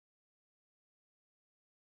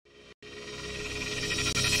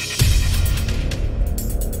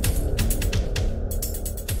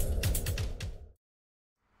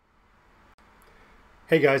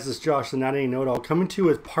Hey guys, this is Josh, the 98 Know-It-All, coming to you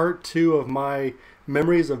with part two of my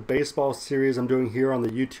Memories of Baseball series I'm doing here on the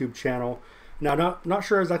YouTube channel. Now, not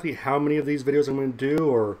sure exactly how many of these videos I'm going to do,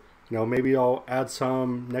 or maybe I'll add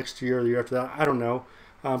some next year or the year after that. I don't know.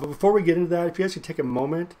 But before we get into that, if you guys could take a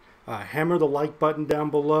moment, hammer the like button down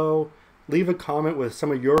below, leave a comment with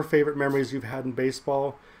some of your favorite memories you've had in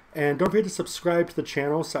baseball, and don't forget to subscribe to the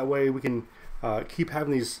channel so that way we can keep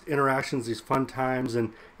having these interactions, these fun times,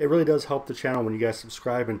 and it really does help the channel when you guys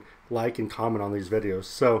subscribe and like and comment on these videos.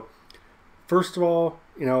 So first of all,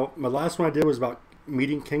 my last one I did was about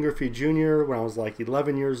meeting Ken Griffey Jr. when I was like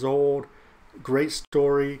 11 years old. Great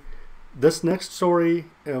story. This next story,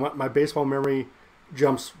 my baseball memory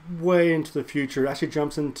jumps way into the future. It actually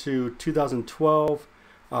jumps into 2012.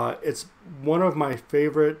 It's one of my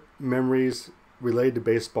favorite memories related to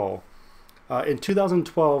baseball. In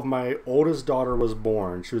 2012, my oldest daughter was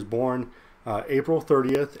born. She was born April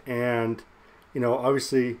 30th, and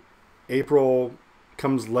obviously April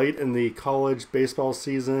comes late in the college baseball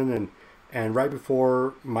season and right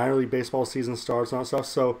before minor league baseball season starts and all that stuff.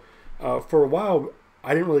 So for a while,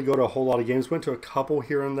 I didn't really go to a whole lot of games. Went to a couple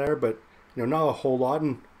here and there, but not a whole lot.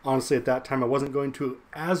 And honestly, at that time, I wasn't going to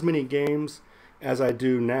as many games as I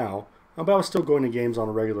do now, but I was still going to games on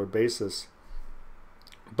a regular basis.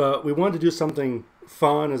 But we wanted to do something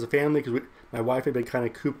fun as a family because my wife had been kind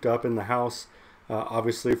of cooped up in the house,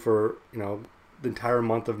 obviously for the entire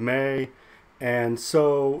month of May, and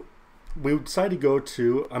so we decided to go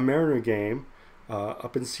to a Mariner game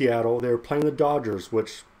up in Seattle. They were playing the Dodgers,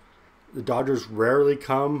 which the Dodgers rarely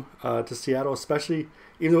come to Seattle, especially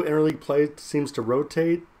even though interleague play seems to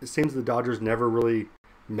rotate. It seems the Dodgers never really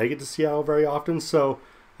make it to Seattle very often. So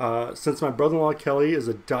since my brother-in-law Kelly is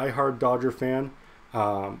a diehard Dodger fan,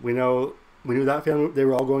 we knew that family, they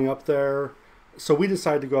were all going up there, so we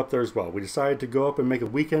decided to go up there as well. We decided to go up and make a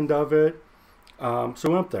weekend of it, so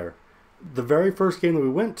we went up there. The very first game that we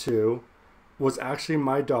went to was actually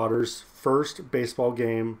my daughter's first baseball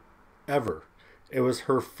game ever. It was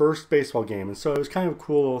her first baseball game, and so it was kind of a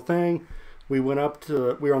cool little thing. We went up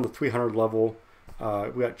to, we were on the 300 level,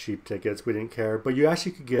 we got cheap tickets, we didn't care, but you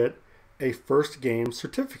actually could get a first game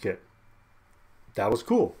certificate. That was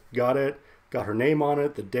cool. Got it. Got her name on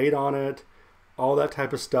it, the date on it, all that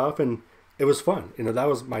type of stuff, and it was fun. That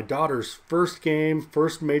was my daughter's first game,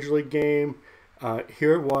 first major league game.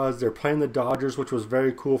 Here it was. They're playing the Dodgers, which was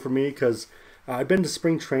very cool for me because I'd been to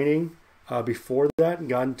spring training before that and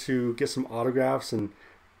gotten to get some autographs and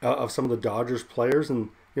of some of the Dodgers players, and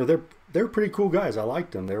they're pretty cool guys. I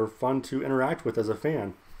liked them. They were fun to interact with as a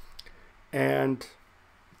fan. And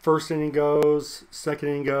first inning goes, second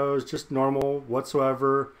inning goes, just normal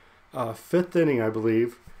whatsoever. Fifth inning, I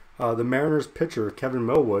believe, the Mariners pitcher, Kevin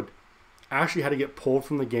Millwood, actually had to get pulled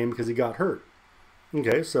from the game because he got hurt.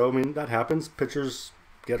 Okay, so, I mean, that happens. Pitchers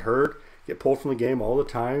get hurt, get pulled from the game all the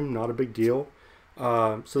time, not a big deal.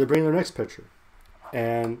 So they bring their next pitcher.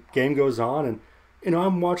 And game goes on, and,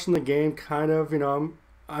 I'm watching the game kind of,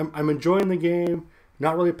 I'm enjoying the game,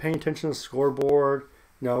 not really paying attention to the scoreboard,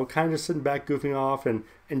 kind of just sitting back, goofing off, and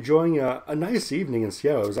enjoying a nice evening in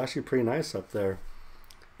Seattle. It was actually pretty nice up there.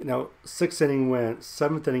 Sixth inning went,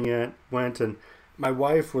 seventh inning went, and my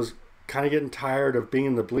wife was kind of getting tired of being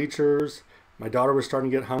in the bleachers. My daughter was starting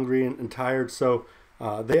to get hungry and tired, so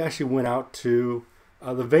they actually went out to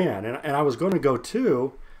the van, and I was going to go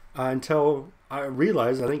too until I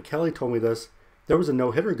realized, I think Kelly told me this, there was a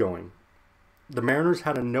no-hitter going. The Mariners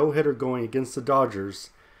had a no-hitter going against the Dodgers,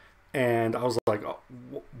 and I was like, oh,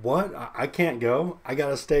 what? I can't go. I got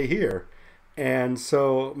to stay here. And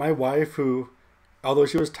so my wife, who, although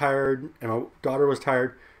she was tired and my daughter was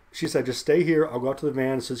tired, she said, just stay here. I'll go out to the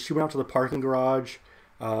van. So she went out to the parking garage,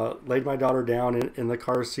 laid my daughter down in the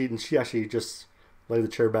car seat, and she actually just laid the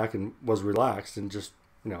chair back and was relaxed and just,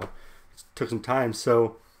 took some time.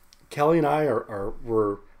 So Kelly and I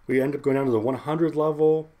we ended up going down to the 100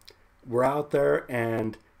 level. We're out there,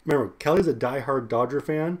 and remember, Kelly's a diehard Dodger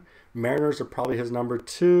fan. Mariners are probably his number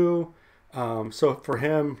two. So for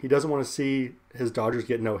him, he doesn't want to see his Dodgers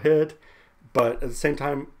get no hit. But at the same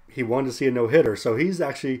time, he wanted to see a no-hitter. So he's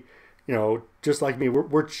actually, just like me,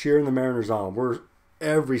 we're cheering the Mariners on. We're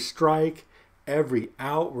every strike, every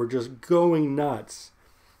out, we're just going nuts.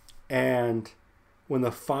 And when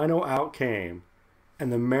the final out came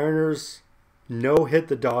and the Mariners no-hit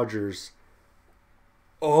the Dodgers,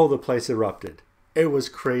 oh, the place erupted. It was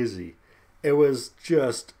crazy. It was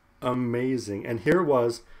just amazing. And here it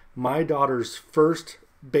was, my daughter's first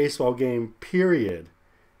baseball game, period,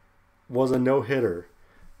 was a no-hitter,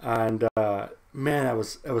 and man, I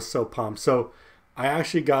was so pumped. So I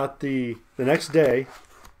actually got the next day.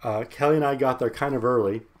 Kelly and I got there kind of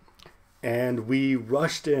early, and we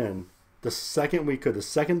rushed in the second we could. The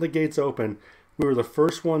second the gates opened, we were the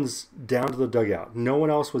first ones down to the dugout. No one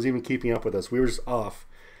else was even keeping up with us. We were just off.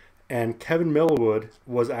 And Kevin Millwood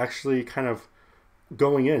was actually kind of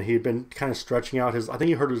going in. He had been kind of stretching out his, I think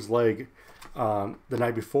he hurt his leg the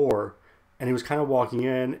night before, and he was kind of walking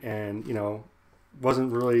in and, you know,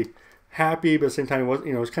 wasn't really happy, but at the same time, he was,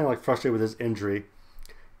 you know, was kind of like frustrated with his injury.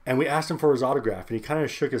 And we asked him for his autograph, and he kind of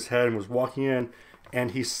shook his head and was walking in,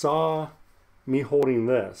 and he saw me holding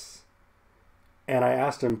this. And I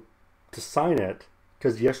asked him to sign it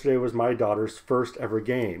because yesterday was my daughter's first ever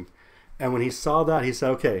game. And when he saw that, he said,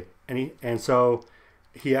 okay. And so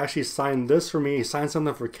he actually signed this for me. He signed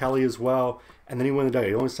something for Kelly as well. And then he went the day.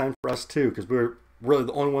 He only signed for us too because we were really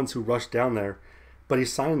the only ones who rushed down there. But he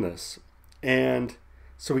signed this. And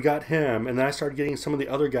so we got him. And then I started getting some of the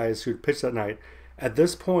other guys who pitched that night. At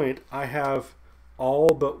this point, I have all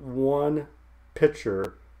but one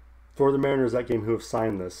pitcher for the Mariners that game who have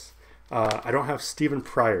signed this. I don't have Stephen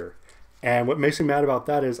Pryor. And what makes me mad about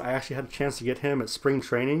that is I actually had a chance to get him at spring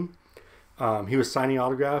training. He was signing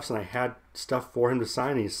autographs, and I had stuff for him to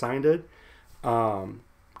sign, and he signed it.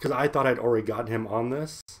 Because I thought I'd already gotten him on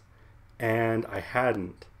this, and I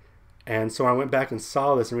hadn't. And so I went back and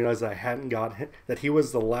saw this and realized that I hadn't got him, that he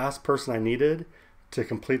was the last person I needed to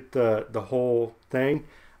complete the whole thing.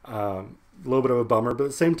 A little bit of a bummer, but at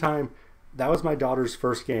the same time, that was my daughter's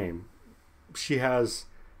first game. She has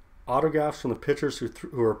autographs from the pitchers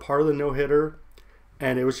who are part of the no-hitter,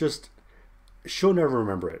 and it was just, she'll never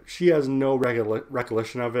remember it. She has no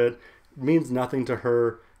recollection of it. It means nothing to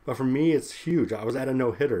her, but for me, it's huge. I was at a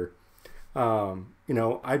no-hitter. You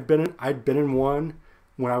know, I'd been in one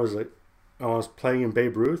when I was playing in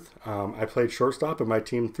Babe Ruth. I played shortstop, and my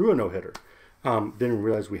team threw a no-hitter. Didn't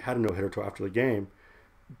realize we had a no-hitter till after the game.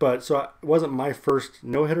 But so it wasn't my first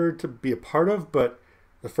no-hitter to be a part of, but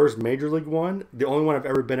the first major league one, the only one I've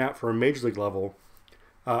ever been at for a major league level.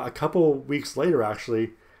 A couple weeks later,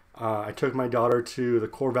 actually, I took my daughter to the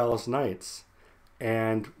Corvallis Knights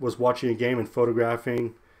and was watching a game and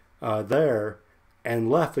photographing there,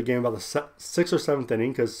 and left the game about the 6th or 7th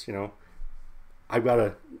inning because, you know, I've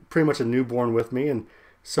got pretty much a newborn with me, and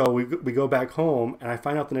so we go back home, and I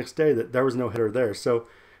find out the next day that there was no hitter there. So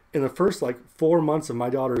in the first 4 months of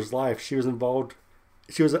my daughter's life, she was involved.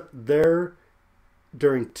 She was there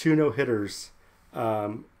during 2 no-hitters,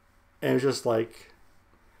 and it's just like,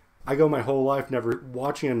 I go my whole life never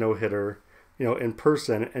watching a no-hitter, you know, in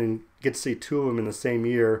person, and get to see 2 of them in the same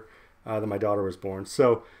year that my daughter was born.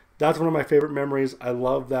 So that's one of my favorite memories. I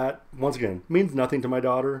love that. Once again, means nothing to my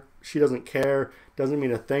daughter. She doesn't care, doesn't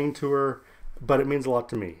mean a thing to her, but it means a lot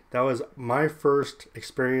to me. That was my first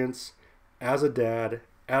experience as a dad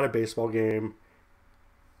at a baseball game,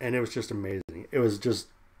 and it was just amazing. It was just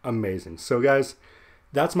amazing. So guys,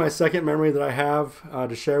 that's my second memory that I have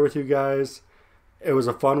to share with you guys. It was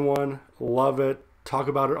a fun one. Love it. Talk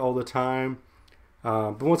about it all the time.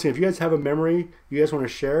 But once again, if you guys have a memory you guys want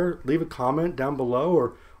to share, leave a comment down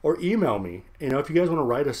below or email me. You know, if you guys want to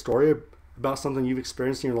write a story about something you've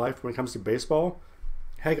experienced in your life when it comes to baseball,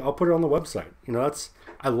 heck, I'll put it on the website. You know,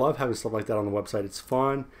 I love having stuff like that on the website. It's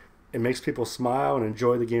fun. It makes people smile and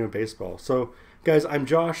enjoy the game of baseball. So guys, I'm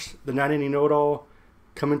Josh, the 980 Know-It-All,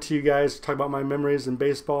 coming to you guys to talk about my memories in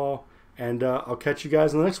baseball, and I'll catch you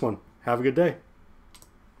guys in the next one. Have a good day.